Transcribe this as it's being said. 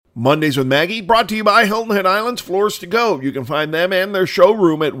Mondays with Maggie, brought to you by Hilton Head Island's Floors to Go. You can find them and their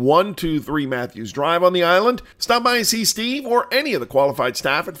showroom at 123 Matthews Drive on the island. Stop by and see Steve or any of the qualified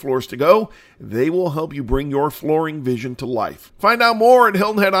staff at Floors to Go. They will help you bring your flooring vision to life. Find out more at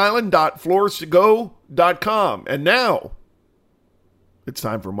hiltonheadisland.floorstogo.com. And now, it's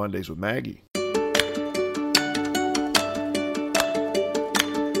time for Mondays with Maggie.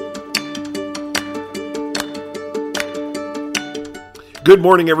 Good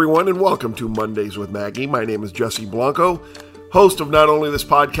morning, everyone, and welcome to Mondays with Maggie. My name is Jesse Blanco, host of not only this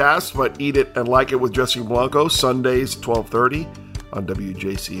podcast, but Eat It and Like It with Jesse Blanco, Sundays, 12:30 on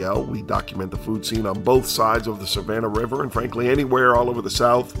WJCL. We document the food scene on both sides of the Savannah River and, frankly, anywhere all over the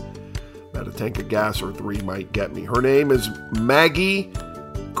South that a tank of gas or three might get me. Her name is Maggie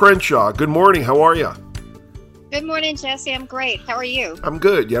Crenshaw. Good morning. How are you? Good morning, Jesse. I'm great. How are you? I'm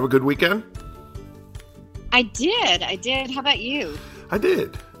good. You have a good weekend? I did. How about you? I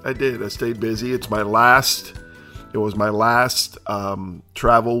did. I stayed busy. It was my last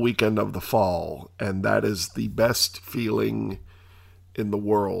travel weekend of the fall, and that is the best feeling in the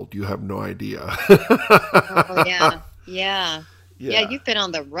world. You have no idea. Oh, yeah. Yeah, you've been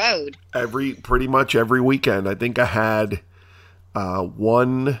on the road. Pretty much every weekend. I think I had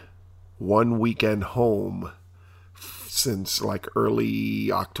one weekend home since like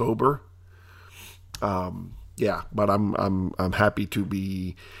early October. Yeah, but I'm happy to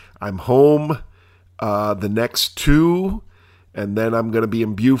be. I'm home the next two, and then I'm going to be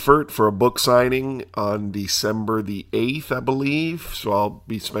in Beaufort for a book signing on December the 8th, I believe. So I'll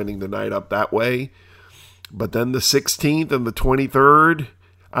be spending the night up that way. But then the 16th and the 23rd,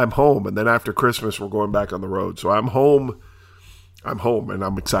 I'm home, and then after Christmas we're going back on the road. So I'm home, and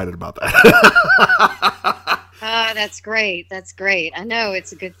I'm excited about that. That's great. I know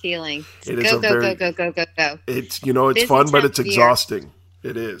it's a good feeling. Go. It's Busy fun, but it's time of exhausting.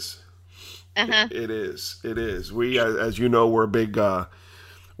 It is. Uh-huh. It is. We, as you know, we're a big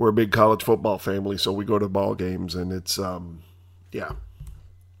college football family, so we go to ball games, and it's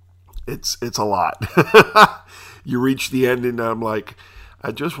it's a lot. You reach the end, and I'm like,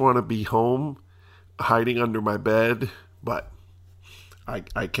 I just want to be home, hiding under my bed, but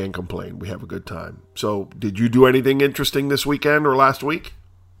I can't complain. We have a good time. So did you do anything interesting this weekend or last week?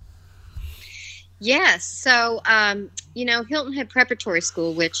 Yes. So, Hilton Head Preparatory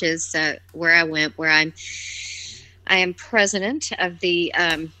School, which is where I went, I am president of the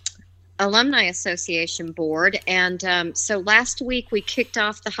Alumni Association Board. And so last week we kicked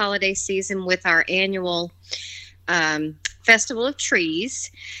off the holiday season with our annual Festival of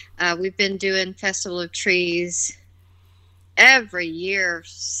Trees. We've been doing Festival of Trees every year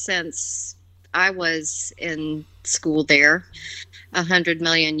since I was in school there 100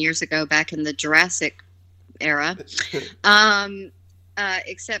 million years ago, back in the Jurassic era.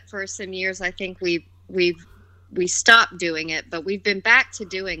 Except for some years, I think we stopped doing it, but we've been back to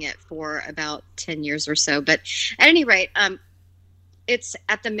doing it for about 10 years or so. But at any rate, it's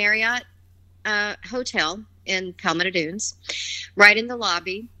at the Marriott Hotel in Palmetto Dunes, right in the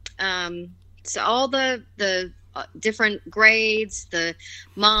lobby. So all the different grades, the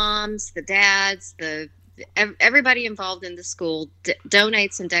moms, the dads, everybody involved in the school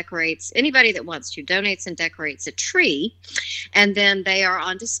donates and decorates. Anybody that wants to donates and decorates a tree, and then they are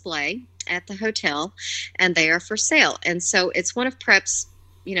on display at the hotel, and they are for sale. And so it's one of Prep's,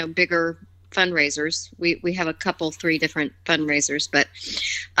 bigger fundraisers. We have three different fundraisers, but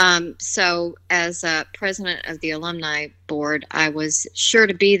so as president of the alumni board, I was sure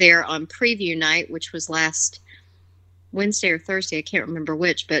to be there on preview night, which was last Wednesday or Thursday, I can't remember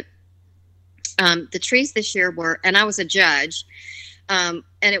which, but the trees this year were, and I was a judge, and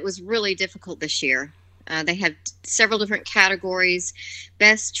it was really difficult this year. They had several different categories: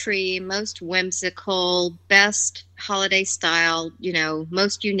 best tree, most whimsical, best holiday style,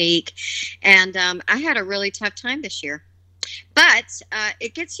 most unique. And I had a really tough time this year. But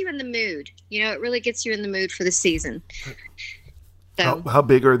it gets you in the mood. It really gets you in the mood for the season. So, how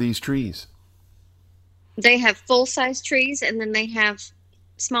big are these trees? They have full-size trees, and then they have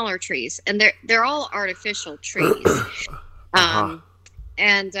smaller trees, and they're all artificial trees. And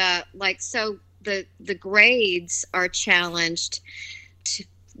so the grades are challenged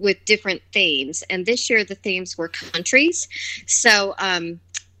with different themes, and this year the themes were countries. So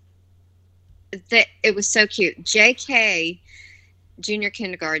it was so cute. JK junior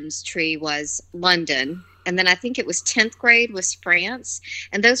kindergarten's tree was London. And then I think it was 10th grade was France.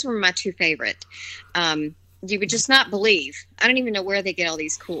 And those were my two favorite. You would just not believe. I don't even know where they get all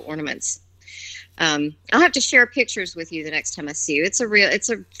these cool ornaments. I'll have to share pictures with you the next time I see you. It's a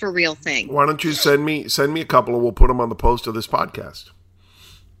for real thing. Why don't you send me a couple and we'll put them on the post of this podcast.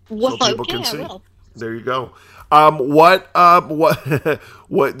 Well, so people okay, can I see. will. There you go. What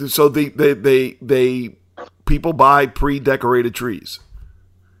what? So they people buy pre-decorated trees.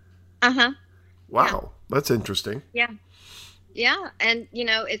 Uh-huh. Yeah. Wow, that's interesting. Yeah. Yeah. And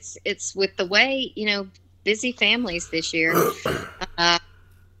it's with the way, busy families this year. Uh,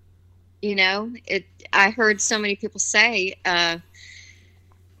 it I heard so many people say that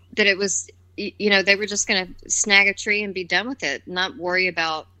it was they were just going to snag a tree and be done with it, not worry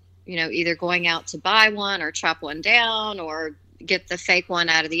about either going out to buy one or chop one down or get the fake one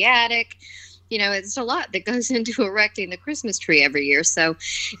out of the attic. It's a lot that goes into erecting the Christmas tree every year. So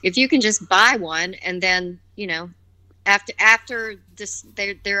if you can just buy one and then after this,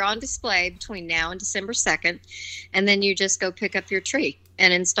 they're on display between now and December 2nd, and then you just go pick up your tree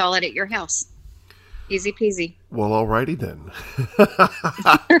and install it at your house. Easy peasy. Well, alrighty then.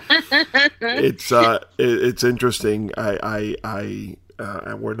 It's interesting.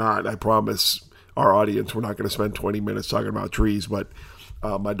 We're not. I promise our audience we're not going to spend 20 minutes talking about trees. But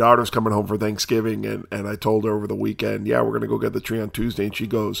my daughter's coming home for Thanksgiving, and I told her over the weekend, yeah, we're going to go get the tree on Tuesday, and she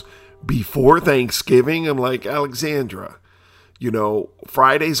goes, before Thanksgiving? I'm like, Alexandra,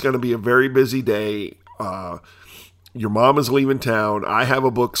 Friday's going to be a very busy day. Your mom is leaving town. I have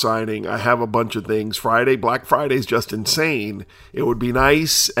a book signing. I have a bunch of things. Black Friday's just insane. It would be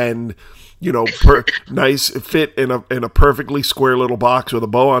nice and, nice fit in a perfectly square little box with a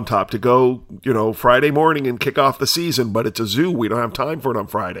bow on top to go, Friday morning and kick off the season. But it's a zoo. We don't have time for it on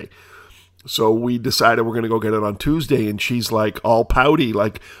Friday. So we decided we're going to go get it on Tuesday. And she's like all pouty,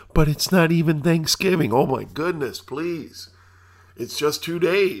 like, but it's not even Thanksgiving. Oh my goodness, please. It's just 2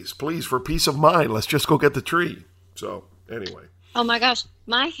 days. Please, for peace of mind, let's just go get the tree. So anyway. Oh my gosh,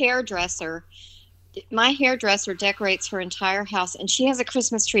 my hairdresser decorates her entire house, and she has a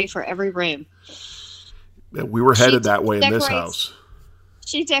Christmas tree for every room. We were headed that way in this house.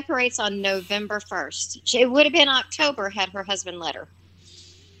 She decorates on November 1st. It would have been October had her husband let her.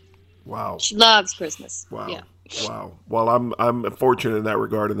 Wow. She loves Christmas. Wow. Yeah. Wow. Well, I'm fortunate in that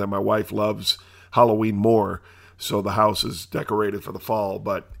regard, in that my wife loves Halloween more, so the house is decorated for the fall.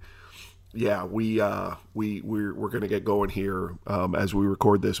 But yeah, we're going to get going here as we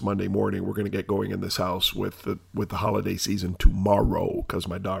record this Monday morning. We're going to get going in this house with the holiday season tomorrow because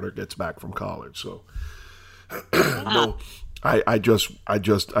my daughter gets back from college. So no, I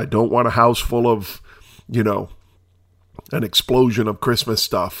don't want a house full of an explosion of Christmas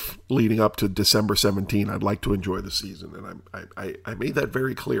stuff leading up to December 17. I'd like to enjoy the season, and I made that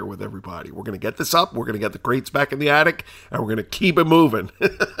very clear with everybody. We're going to get this up. We're going to get the crates back in the attic, and we're going to keep it moving.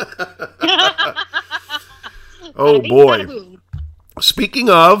 Oh boy! Speaking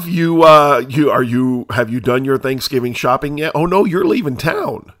of, have you done your Thanksgiving shopping yet? Oh no, you're leaving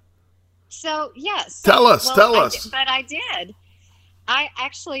town. So yes. Tell us. But I did. I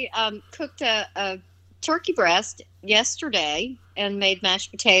actually cooked a turkey breast yesterday and made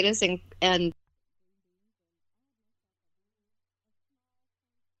mashed potatoes and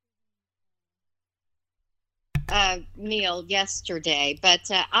meal yesterday. But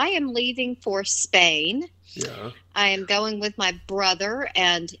I am leaving for Spain. Yeah. I am going with my brother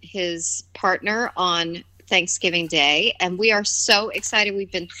and his partner on Thanksgiving Day, and we are so excited.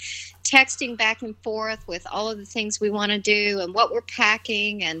 We've been texting back and forth with all of the things we want to do and what we're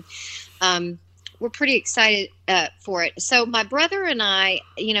packing, and we're pretty excited for it. So my brother and I,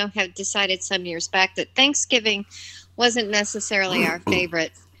 have decided some years back that Thanksgiving wasn't necessarily our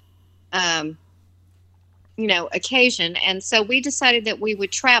favorite, occasion. And so we decided that we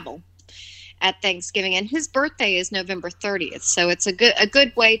would travel at Thanksgiving. And his birthday is November 30th. So it's a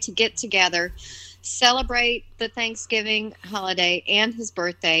good way to get together, celebrate the Thanksgiving holiday and his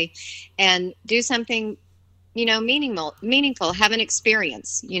birthday, and do something meaningful, have an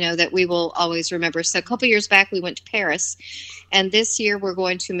experience, that we will always remember. So a couple years back, we went to Paris, and this year we're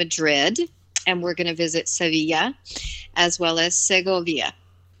going to Madrid, and we're going to visit Sevilla, as well as Segovia.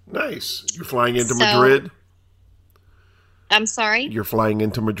 Nice. You're flying into Madrid? I'm sorry? You're flying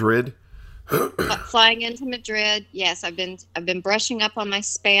into Madrid? Flying into Madrid, yes. I've been brushing up on my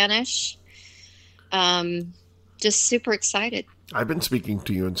Spanish. Just super excited. I've been speaking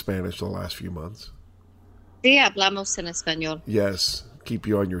to you in Spanish the last few months. Sí, hablamos en español. Yes, keep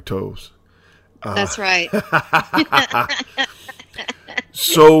you on your toes. That's right.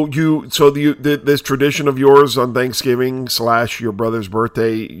 So this tradition of yours on Thanksgiving / your brother's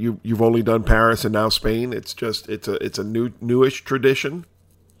birthday, you've only done Paris and now Spain. It's a newish tradition.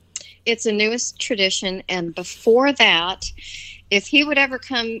 It's a newest tradition, and before that, if he would ever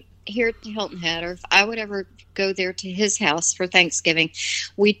come here to Hilton Head, or if I would ever go there to his house for Thanksgiving,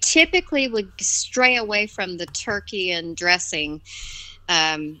 we typically would stray away from the turkey and dressing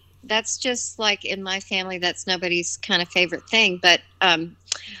That's just like in my family, that's nobody's kind of favorite thing. But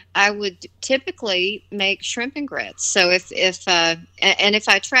I would typically make shrimp and grits. So and if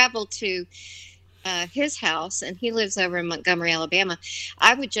I travel to his house, and he lives over in Montgomery, Alabama,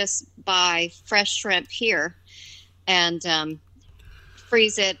 I would just buy fresh shrimp here and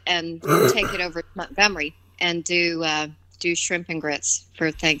freeze it and take it over to Montgomery and do shrimp and grits for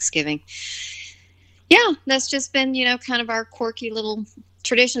Thanksgiving. Yeah, that's just been, kind of our quirky little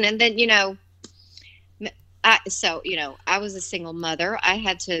tradition. And then, I was a single mother. I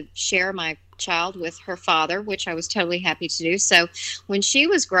had to share my child with her father, which I was totally happy to do. So when she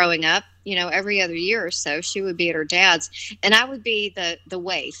was growing up, every other year or so, she would be at her dad's, and I would be the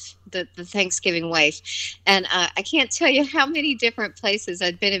waif, the Thanksgiving waif. And I can't tell you how many different places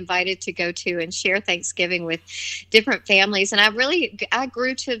I'd been invited to go to and share Thanksgiving with different families. And I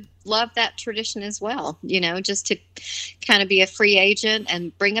grew to love that tradition as well, just to kind of be a free agent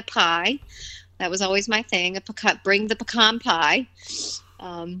and bring a pie. That was always my thing. Bring the pecan pie.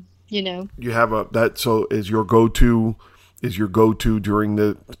 You have so is your go-to during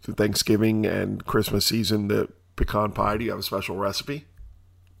the Thanksgiving and Christmas season, the pecan pie? Do you have a special recipe?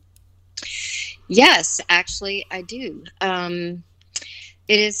 Yes, actually I do. It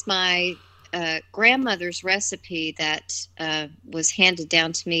is my grandmother's recipe that was handed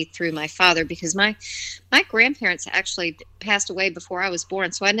down to me through my father, because my grandparents actually passed away before I was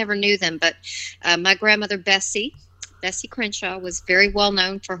born, so I never knew them. But my grandmother Bessie Crenshaw was very well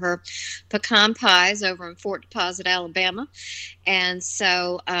known for her pecan pies over in Fort Deposit, Alabama. And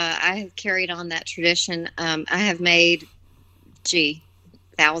so I have carried on that tradition. I have made,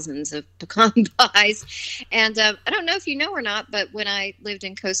 thousands of pecan pies. And I don't know if you know or not, but when I lived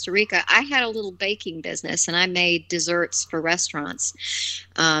in Costa Rica, I had a little baking business, and I made desserts for restaurants.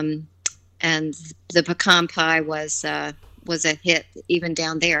 And the pecan pie was a hit even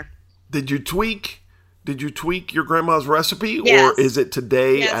down there. Did you tweak your grandma's recipe, yes. Or is it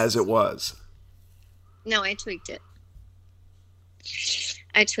today yes. as it was? No, I tweaked it.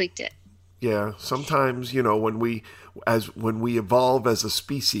 Yeah, sometimes, when we evolve as a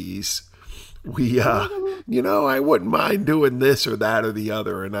species, we I wouldn't mind doing this or that or the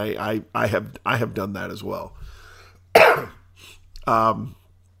other, and I have done that as well.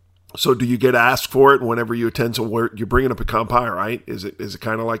 So do you get asked for it whenever you attend? So you're bringing a pecan pie, right? Is it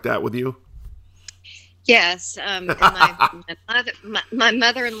kind of like that with you? Yes, and my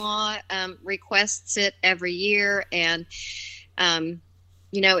mother-in-law requests it every year, and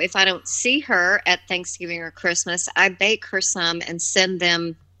if I don't see her at Thanksgiving or Christmas, I bake her some and send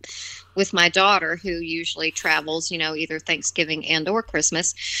them with my daughter, who usually travels, either Thanksgiving and or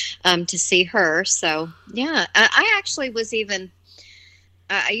Christmas, to see her. So yeah, I actually was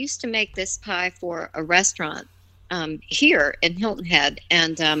I used to make this pie for a restaurant here in Hilton Head,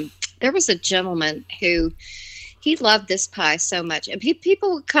 and there was a gentleman who, he loved this pie so much, and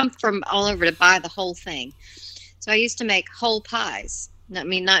people would come from all over to buy the whole thing. So I used to make whole pies. I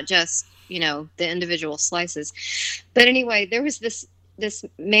mean, not just, the individual slices. But anyway, there was this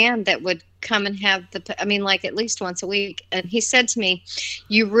man that would come and have like at least once a week. And he said to me,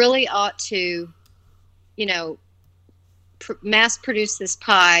 you really ought to, mass produce this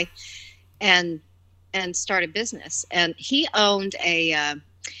pie and start a business. And he owned a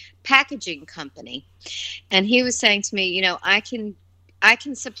packaging company. And he was saying to me, I can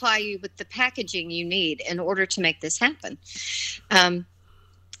supply you with the packaging you need in order to make this happen.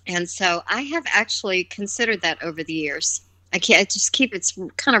 And so I have actually considered that over the years. I just keep it's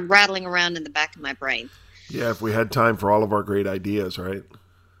kind of rattling around in the back of my brain. Yeah, if we had time for all of our great ideas, right?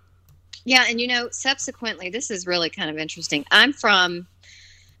 Yeah, and subsequently, this is really kind of interesting. I'm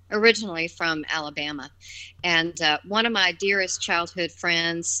originally from Alabama, and one of my dearest childhood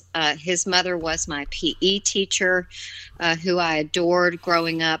friends, his mother was my PE teacher, who I adored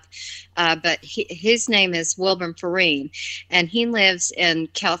growing up, but his name is Wilburn Farine, and he lives in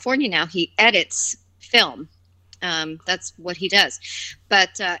California now. He edits film. That's what he does.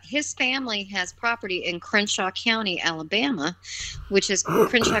 But his family has property in Crenshaw County, Alabama, which is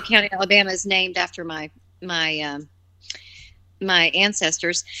Crenshaw County, Alabama is named after my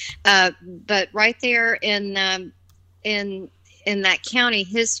ancestors. But right there in that county,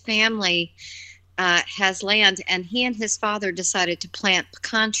 his family has land, and he and his father decided to plant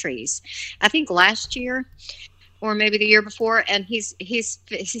pecan trees. I think last year, or maybe the year before, and he's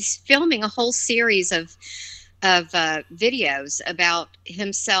filming a whole series of videos about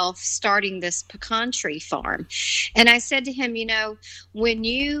himself starting this pecan tree farm. And I said to him, when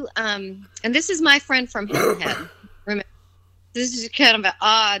you and this is my friend from Hilton Head. Remember, this is kind of an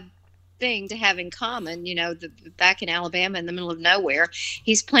odd thing to have in common. Back in Alabama, in the middle of nowhere,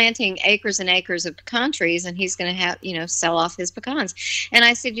 he's planting acres and acres of pecan trees, and he's going to have, sell off his pecans. And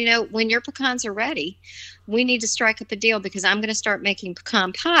I said, when your pecans are ready, we need to strike up a deal, because I'm going to start making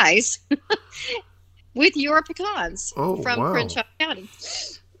pecan pies with your pecans from wow. Crenshaw County.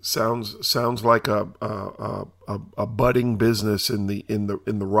 Sounds like a budding business in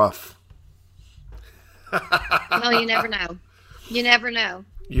the rough. Well, you never know. You never know.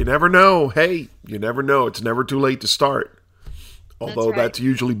 You never know. Hey, you never know. It's never too late to start. Although that's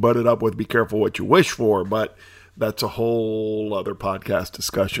usually butted up with be careful what you wish for, but that's a whole other podcast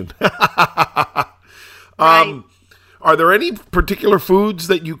discussion. Right. Are there any particular foods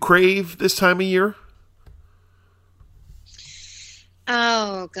that you crave this time of year?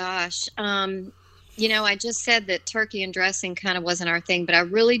 Oh, gosh. I just said that turkey and dressing kind of wasn't our thing, but I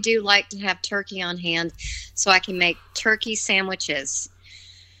really do like to have turkey on hand so I can make turkey sandwiches.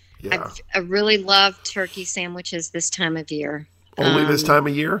 Yeah. I really love turkey sandwiches this time of year. Only this time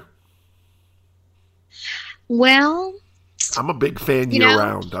of year? Well, I'm a big fan year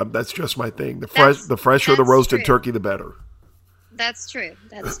round. That's just my thing. The fresher the roasted turkey, the better. That's true.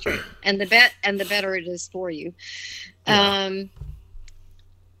 That's true. And the better it is for you. Yeah.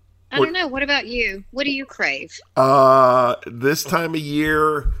 I don't know. What about you? What do you crave? This time of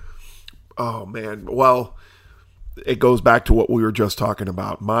year, oh man. Well, it goes back to what we were just talking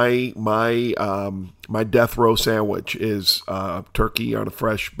about. My death row sandwich is turkey on a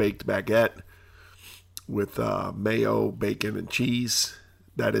fresh baked baguette with mayo, bacon, and cheese.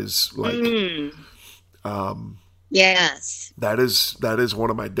 That is like, yes, that is one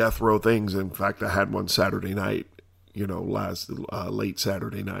of my death row things. In fact, I had one Saturday night. Late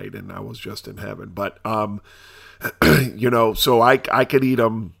Saturday night, and I was just in heaven. But, so I could eat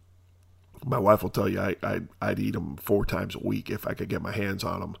them. My wife will tell you I'd eat them 4 times a week if I could get my hands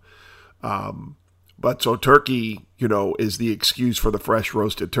on them. But so turkey, is the excuse for the fresh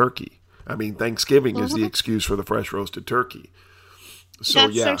roasted turkey. I mean, Thanksgiving is the excuse for the fresh roasted turkey. So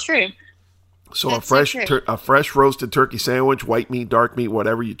that's so true. So That's a fresh roasted turkey sandwich, white meat, dark meat,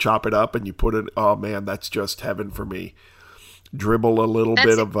 whatever, you chop it up and you put it. Oh man, that's just heaven for me. Dribble a little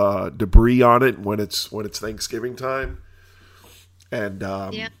bit of debris on it when it's Thanksgiving time, and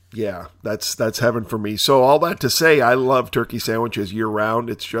that's heaven for me. So all that to say, I love turkey sandwiches year round.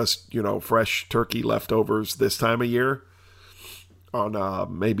 It's just fresh turkey leftovers this time of year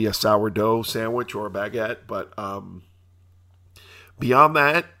on maybe a sourdough sandwich or a baguette, but beyond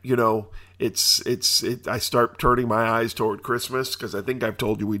that, I start turning my eyes toward Christmas, because I think I've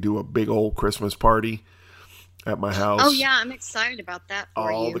told you we do a big old Christmas party at my house. Oh yeah, I'm excited about that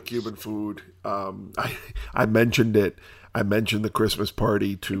for all you. The Cuban food. I mentioned it. I mentioned the Christmas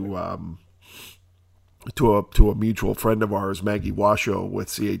party to a mutual friend of ours, Maggie Washoe with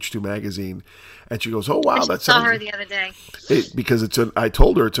CH2 Magazine, and she goes, "Oh wow, that saw sounds." her the other day. Because I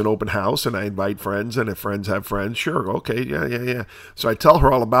told her it's an open house and I invite friends, and if friends have friends, sure, okay, yeah. So I tell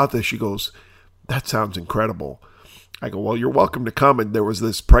her all about this. She goes, "That sounds incredible." I go, "Well, you're welcome to come." And there was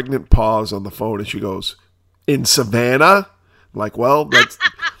this pregnant pause on the phone, and she goes, "In Savannah?" I'm like, well,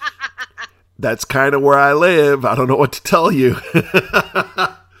 that's kind of where I live. I don't know what to tell you.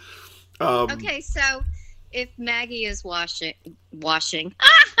 Okay, so if Maggie is washing,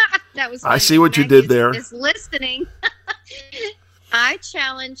 that was funny. I see what Maggie you did there. Is listening. I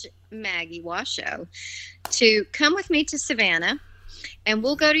challenge Maggie Washoe to come with me to Savannah, and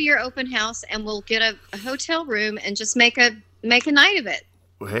we'll go to your open house, and we'll get a hotel room and just make a night of it.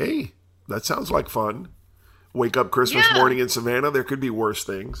 Hey, that sounds like fun. Wake up Christmas morning in Savannah. There could be worse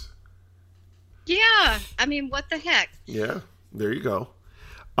things. Yeah, I mean, what the heck? Yeah, there you go.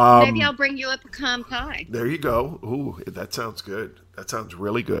 Maybe I'll bring you a pecan pie. There you go. Ooh, that sounds good. That sounds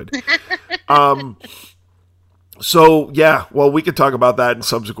really good. So yeah, well, we could talk about that in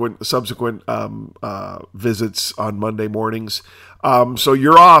subsequent visits on Monday mornings. So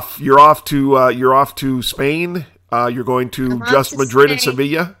you're off to Spain. You're going to just Madrid and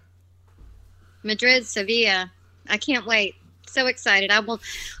Sevilla. Madrid, Sevilla. I can't wait. So excited. I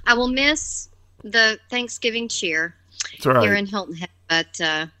will miss the Thanksgiving cheer here in Hilton Head, but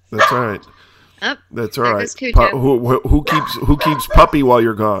that's all right. Oh, that's all right. Who keeps puppy while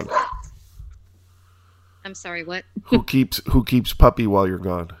you're gone? I'm sorry, what? Who keeps puppy while you're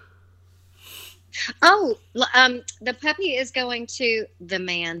gone? Oh, the puppy is going to the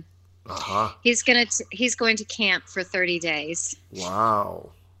man. He's going to camp for 30 days.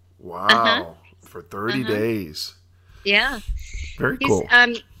 Wow. For 30 days. Yeah. Very cool.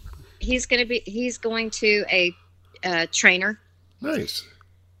 He's going to a trainer. Nice.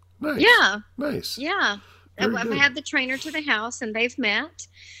 Yeah. Nice. Yeah. I've had the trainer to the house, and they've met,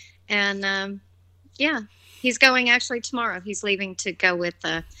 And yeah, he's going actually tomorrow. He's leaving to go with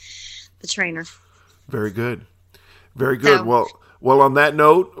the trainer. Very good. Very good. So, Well, on that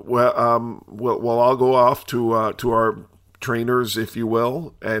note, we'll all go off to our trainers, if you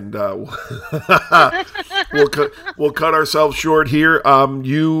will, and we'll cut ourselves short here.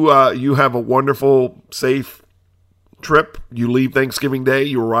 You have a wonderful, safe trip. You leave Thanksgiving Day.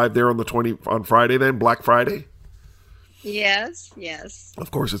 You arrive there on Friday. Then Black Friday. yes.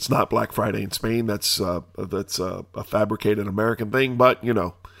 Of course, it's not Black Friday in Spain. That's a fabricated American thing, but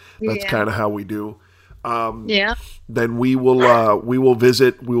that's kind of how we do. Yeah. Then we will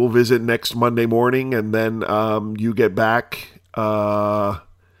visit next Monday morning, and then you get back.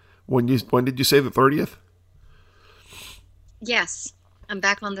 When did you say the 30th? Yes, I'm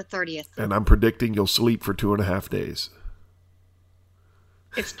back on the 30th. And I'm predicting you'll sleep for 2.5 days.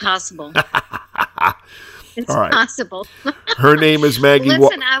 It's possible. It's All right. possible. Her name is Maggie.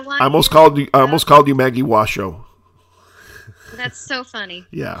 Listen, I almost called you Maggie Washoe. That's so funny.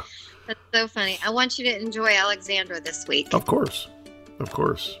 Yeah. That's so funny. I want you to enjoy Alexandra this week. Of course.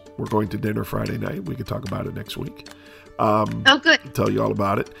 We're going to dinner Friday night. We could talk about it next week. Oh, good. Tell you all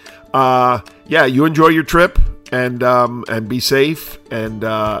about it. Yeah, you enjoy your trip and be safe, and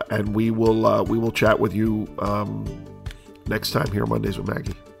we will chat with you next time here on Mondays with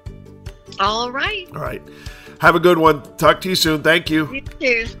Maggie. All right. All right. Have a good one. Talk to you soon. Thank you. You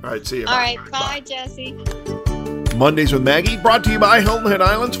too. All right. See you. All right. Bye, Jesse. Mondays with Maggie, brought to you by Hilton Head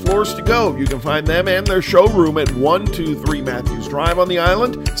Island's Floors to Go. You can find them and their showroom at 123 Matthews Drive on the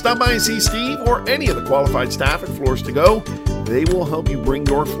island. Stop by and see Steve or any of the qualified staff at Floors to Go. They will help you bring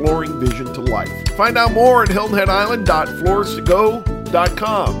your flooring vision to life. Find out more at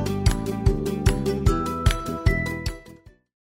hiltonheadisland.floorstogo.com.